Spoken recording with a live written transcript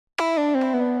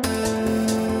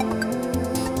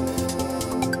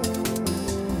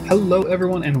Hello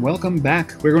everyone and welcome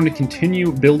back. We're going to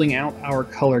continue building out our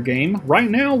color game. Right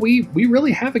now we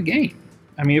really have a game.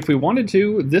 I mean, if we wanted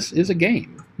to, this is a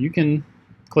game. You can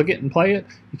click it and play it.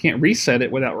 You can't reset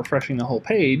it without refreshing the whole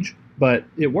page, but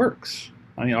it works.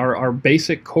 I mean, our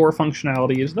basic core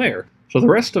functionality is there. So the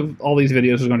rest of all these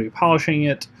videos is going to be polishing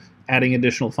it, adding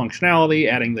additional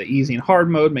functionality, adding the easy and hard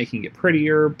mode, making it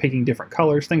prettier, picking different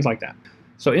colors, things like that.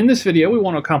 So in this video, we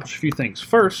want to accomplish a few things.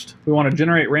 First, we want to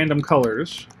generate random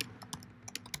colors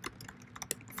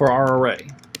for our array.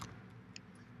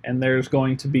 And there's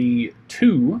going to be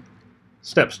two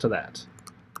steps to that.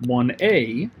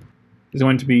 1A is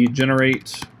going to be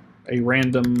generate a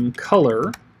random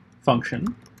color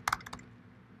function.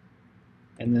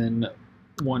 And then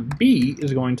 1B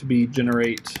is going to be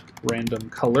generate random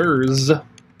colors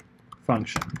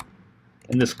function.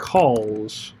 And this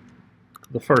calls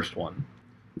the first one.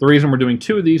 The reason we're doing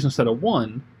two of these instead of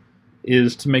one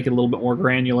is to make it a little bit more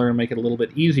granular and make it a little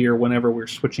bit easier whenever we're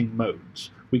switching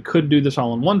modes. We could do this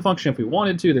all in one function if we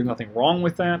wanted to. There's nothing wrong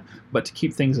with that. But to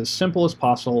keep things as simple as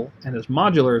possible and as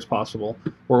modular as possible,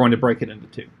 we're going to break it into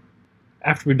two.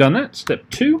 After we've done that, step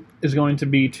 2 is going to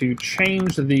be to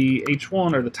change the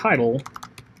H1 or the title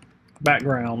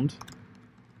background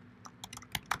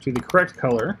to the correct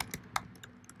color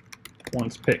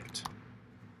once picked.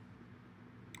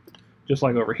 Just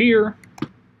like over here,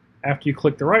 after you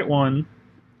click the right one,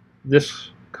 this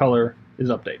color is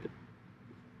updated.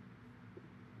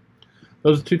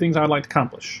 Those are two things I'd like to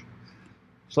accomplish.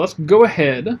 So let's go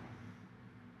ahead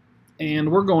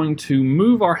and we're going to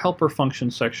move our helper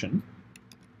function section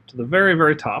to the very,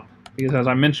 very top, because as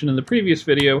I mentioned in the previous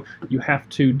video, you have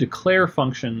to declare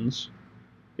functions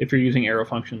if you're using arrow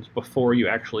functions before you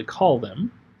actually call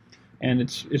them. And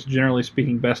it's generally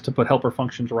speaking best to put helper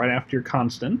functions right after your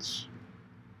constants.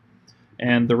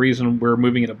 And the reason we're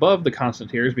moving it above the constant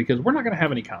here is because we're not going to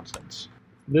have any constants.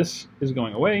 This is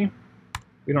going away.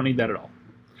 We don't need that at all,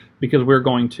 because we're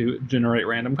going to generate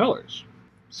random colors.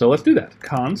 So let's do that.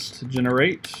 Const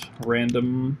generate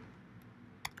random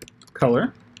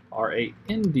color,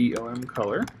 R-A-N-D-O-M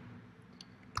color.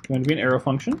 It's going to be an arrow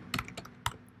function.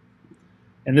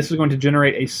 And this is going to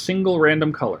generate a single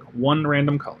random color, one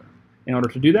random color. In order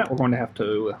to do that, we're going to have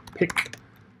to pick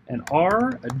an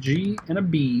R, a G, and a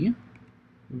B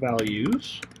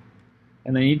values,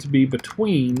 and they need to be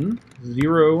between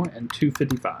 0 and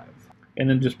 255, and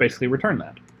then just basically return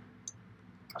that.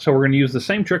 So we're going to use the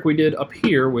same trick we did up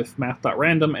here with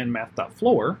math.random and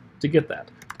math.floor to get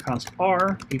that. Const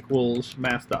R equals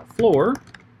math.floor,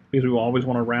 because we will always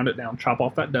want to round it down, chop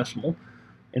off that decimal.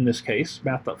 In this case,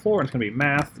 math.floor, and it's going to be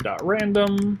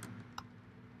math.random,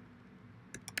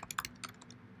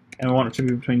 and we want it to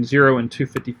be between 0 and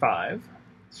 255.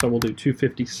 So we'll do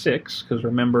 256, because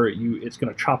remember, it's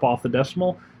going to chop off the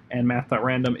decimal, and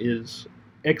math.random is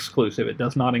exclusive. It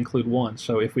does not include 1.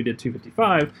 So if we did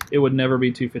 255, it would never be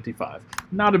 255.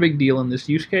 Not a big deal in this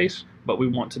use case, but we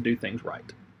want to do things right.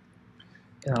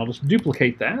 And I'll just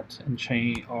duplicate that and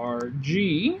change our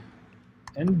G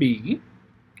and B.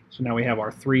 So now we have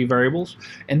our 3 variables.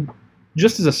 And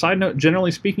just as a side note,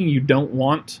 generally speaking, you don't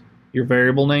want your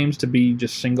variable names to be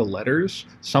just single letters.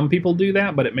 Some people do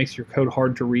that, but it makes your code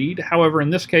hard to read. However, in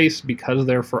this case, because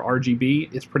they're for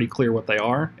RGB, it's pretty clear what they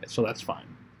are, so that's fine.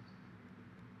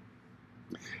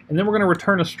 And then we're going to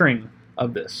return a string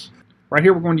of this. Right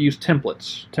here, we're going to use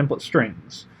templates, template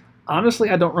strings. Honestly,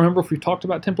 I don't remember if we've talked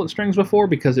about template strings before,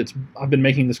 because I've been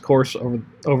making this course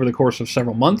over the course of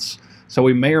several months, so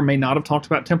we may or may not have talked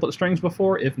about template strings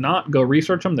before. If not, go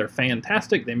research them. They're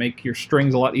fantastic. They make your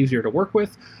strings a lot easier to work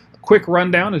with. Quick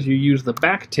rundown is you use the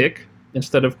backtick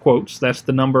instead of quotes. That's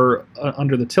the number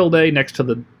under the tilde next to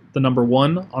the number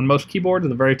 1 on most keyboards at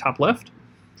the very top left.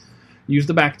 Use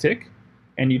the backtick,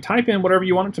 and you type in whatever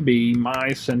you want it to be,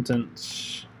 my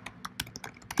sentence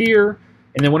here,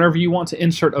 and then whenever you want to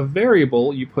insert a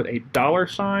variable, you put a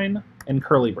 $sign and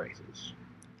curly braces.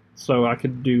 So I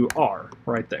could do R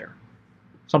right there.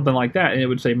 Something like that, and it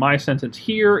would say my sentence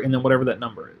here, and then whatever that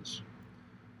number is.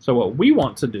 So what we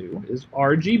want to do is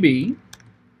RGB,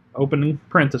 open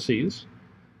parentheses,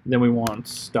 then we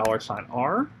want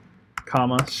 $R,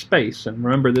 comma, space. And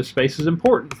remember, this space is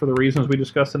important for the reasons we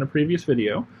discussed in a previous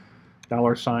video.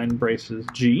 $, braces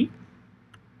G,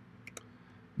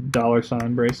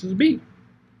 $, braces B.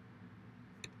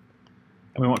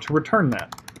 And we want to return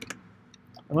that.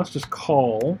 And let's just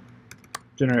call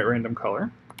generate random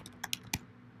color,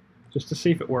 just to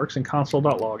see if it works, in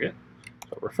console.log it.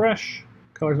 So refresh.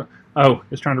 Colors. Oh,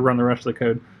 it's trying to run the rest of the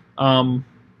code.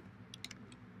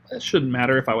 it shouldn't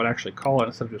matter if I would actually call it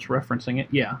instead of just referencing it.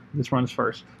 Yeah, this runs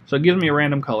first. So it gives me a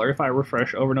random color. If I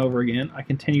refresh over and over again, I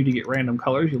continue to get random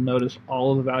colors. You'll notice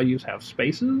all of the values have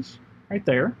spaces right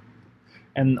there,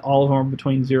 and all of them are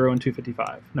between 0 and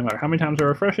 255. No matter how many times I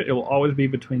refresh it, it will always be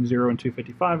between 0 and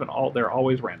 255, and they're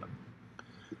always random.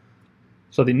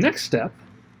 So the next step,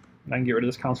 and I can get rid of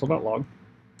this console.log,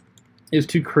 is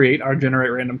to create our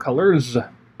generate random colors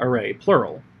array,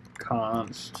 plural.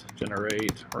 Const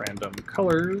generate random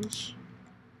colors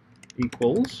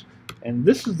equals, and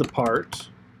this is the part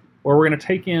where we're going to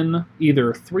take in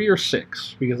either 3 or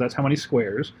 6, because that's how many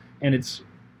squares, and it's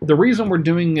the reason we're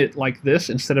doing it like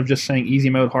this instead of just saying easy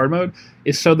mode, hard mode,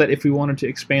 is so that if we wanted to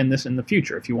expand this in the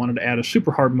future, if you wanted to add a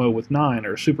super hard mode with 9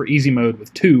 or a super easy mode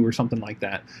with 2 or something like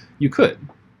that, you could.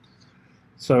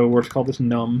 So we're going to call this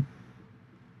num.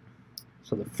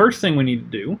 So the first thing we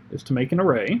need to do is to make an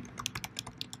array.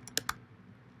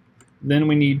 Then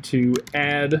we need to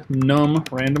add num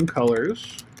random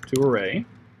colors to array,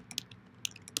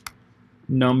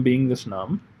 num being this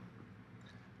num,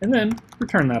 and then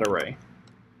return that array.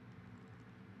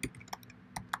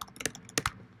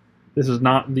 This is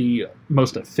not the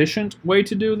most efficient way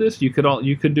to do this. You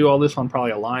could do all this on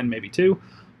probably a line, maybe 2,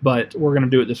 but we're going to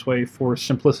do it this way for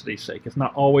simplicity's sake. It's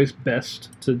not always best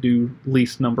to do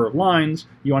least number of lines.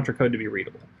 You want your code to be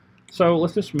readable. So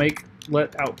let's just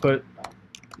let output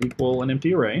equal an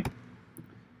empty array.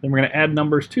 Then we're going to add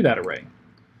numbers to that array.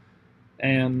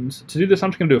 And to do this, I'm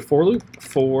just going to do a for loop.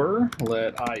 For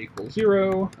let I equal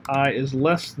 0, I is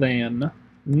less than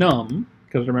num,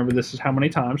 because remember this is how many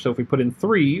times. So if we put in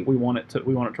 3, we want it to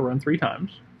run 3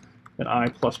 times. Then I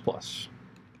plus plus.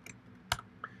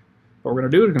 What we're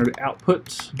going to do is we're going to do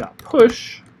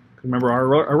output.push. Remember our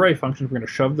array functions, we're going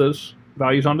to shove those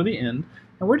values onto the end,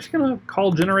 and we're just going to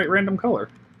call generate random color.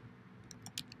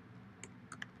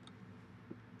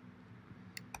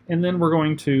 And then we're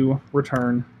going to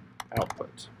return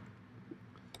output.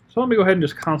 So let me go ahead and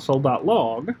just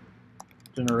console.log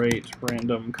generate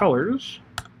random colors,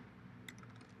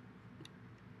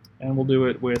 and we'll do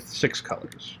it with 6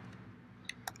 colors.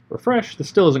 Refresh, this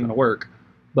still isn't going to work,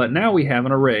 but now we have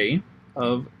an array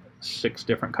of 6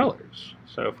 different colors.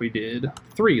 So if we did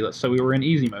 3, let's say we were in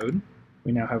easy mode,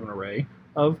 we now have an array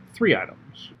of 3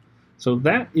 items. So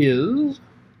that is,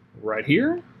 right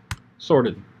here,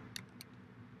 sorted.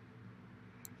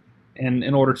 And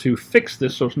in order to fix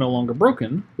this so it's no longer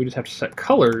broken, we just have to set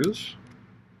colors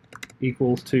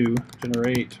equals to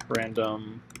generate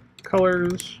random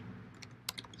colors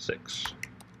 6.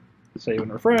 Save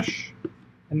and refresh,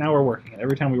 and now we're working. And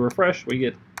every time we refresh, we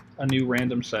get a new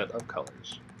random set of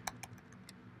colors.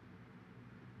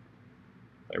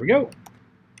 There we go.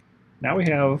 Now we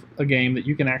have a game that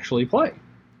you can actually play,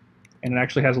 and it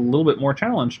actually has a little bit more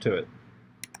challenge to it.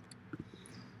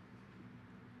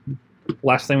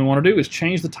 Last thing we want to do is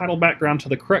change the title background to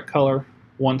the correct color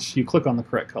once you click on the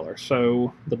correct color.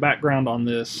 So the background on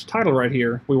this title right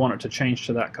here, we want it to change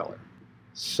to that color.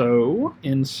 So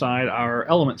inside our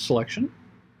element selection,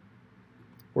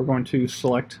 we're going to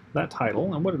select that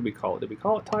title. And what did we call it? Did we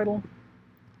call it title?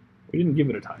 We didn't give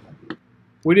it a title.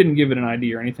 We didn't give it an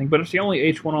ID or anything, but it's the only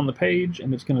H1 on the page,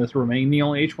 and it's going to remain the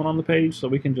only H1 on the page, so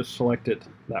we can just select it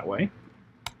that way.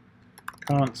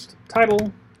 Const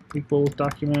title equals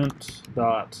document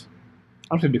dot,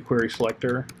 I'm just going to do query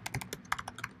selector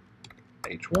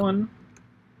H1.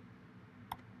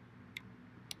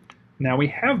 Now we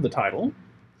have the title.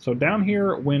 So down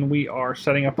here, when we are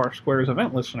setting up our squares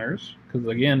event listeners, because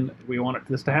again, we want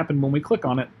this to happen when we click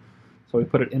on it, so we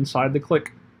put it inside the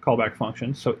click callback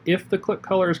function. So if the click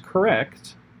color is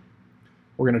correct,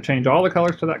 we're going to change all the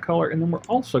colors to that color, and then we're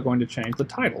also going to change the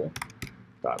title.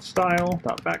 .style,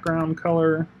 .background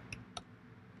color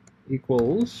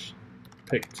equals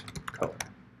picked color.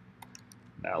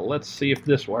 Now let's see if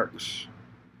this works.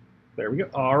 There we go.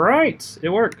 All right, it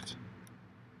worked.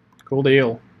 Cool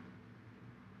deal.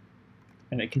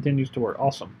 And it continues to work.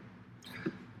 Awesome.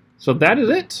 So that is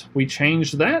it. We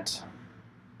changed that,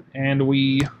 and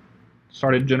we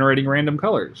started generating random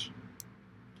colors.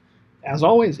 As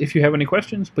always, if you have any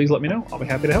questions, please let me know. I'll be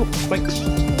happy to help.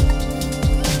 Thanks.